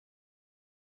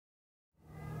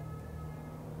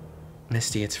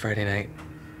Misty, it's Friday night.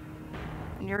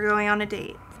 And you're going on a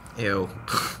date. Ew.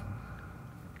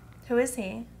 Who is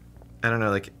he? I don't know,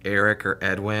 like Eric or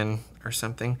Edwin or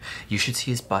something. You should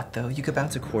see his butt, though. You could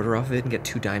bounce a quarter off of it and get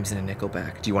 2 dimes and a nickel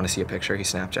back. Do you want to see a picture? He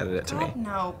Snapchatted it to me.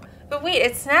 No. But wait,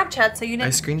 it's Snapchat, so you didn't... I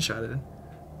screenshotted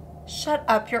it. Shut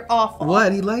up, you're awful.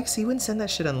 What? He wouldn't send that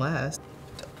shit unless.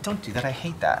 Don't do that, I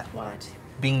hate that. What?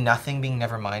 Being nothing, being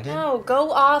never-minded? No,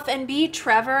 go off and be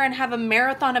Trevor and have a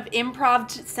marathon of improv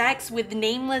sex with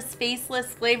nameless, faceless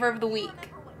flavor of the week.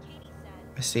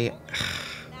 Misty,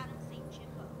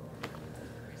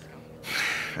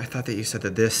 I thought that you said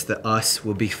that the us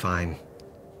will be fine.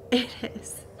 It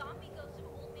is.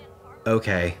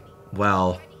 Okay,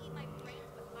 well,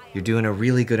 you're doing a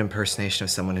really good impersonation of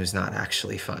someone who's not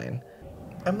actually fine.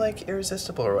 I'm like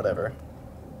irresistible or whatever.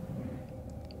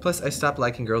 Plus, I stopped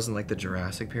liking girls in like the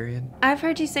Jurassic period. I've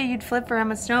heard you say you'd flip for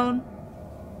Emma Stone.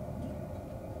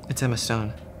 It's Emma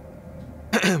Stone.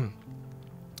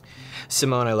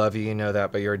 Simone, I love you, you know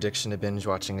that, but your addiction to binge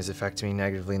watching is affecting me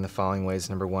negatively in the following ways.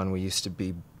 Number 1, we used to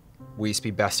be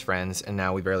best friends, and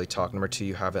now we barely talk. Number 2,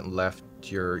 you haven't left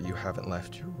your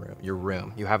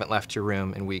room. You haven't left your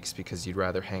room in weeks because you'd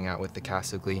rather hang out with the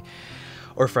cast of Glee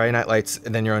or Friday Night Lights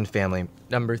than your own family.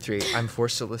 Number 3, I'm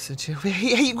forced to listen to.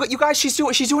 Hey, you guys, she's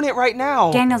doing it right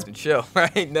now. Daniel's chill,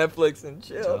 right? Netflix and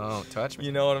chill. Don't touch me.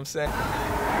 You know what I'm saying?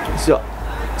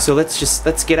 So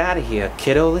let's get out of here,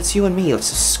 kiddo. Let's you and me. Let's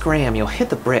just scram. You'll hit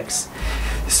the bricks.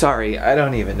 Sorry, I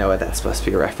don't even know what that's supposed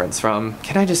to be a reference from.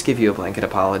 Can I just give you a blanket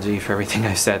apology for everything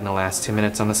I've said in the last 2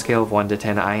 minutes? On a scale of 1 to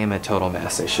 10, I am a total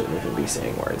mess. I shouldn't even be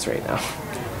saying words right now.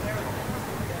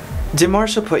 Did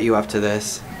Marshall put you up to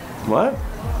this? What?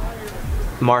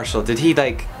 Marshall, did he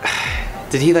like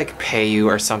pay you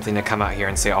or something to come out here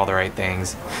and say all the right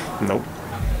things? Nope.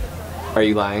 Are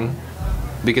you lying?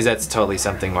 Because that's totally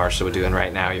something Marshall would do, and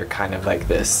right now you're kind of like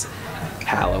this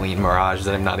Halloween mirage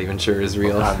that I'm not even sure is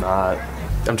real. I'm not.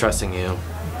 I'm trusting you.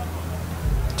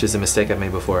 Which is a mistake I've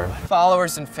made before.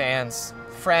 Followers and fans,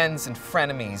 friends and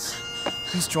frenemies,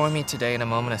 please join me today in a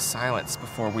moment of silence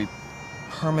before we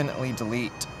permanently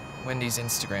delete Wendy's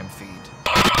Instagram feed.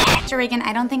 Mr. Reagan,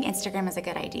 I don't think Instagram is a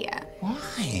good idea.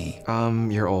 Why?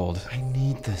 You're old. I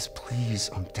need this, please.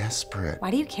 I'm desperate.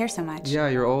 Why do you care so much? Yeah,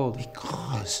 you're old.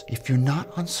 Because if you're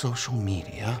not on social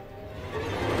media,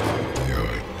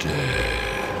 you're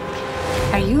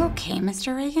dead. Are you okay,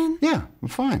 Mr. Reagan? Yeah, I'm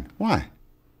fine. Why?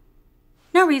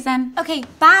 No reason. Okay,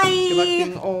 bye. Good luck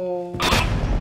being old.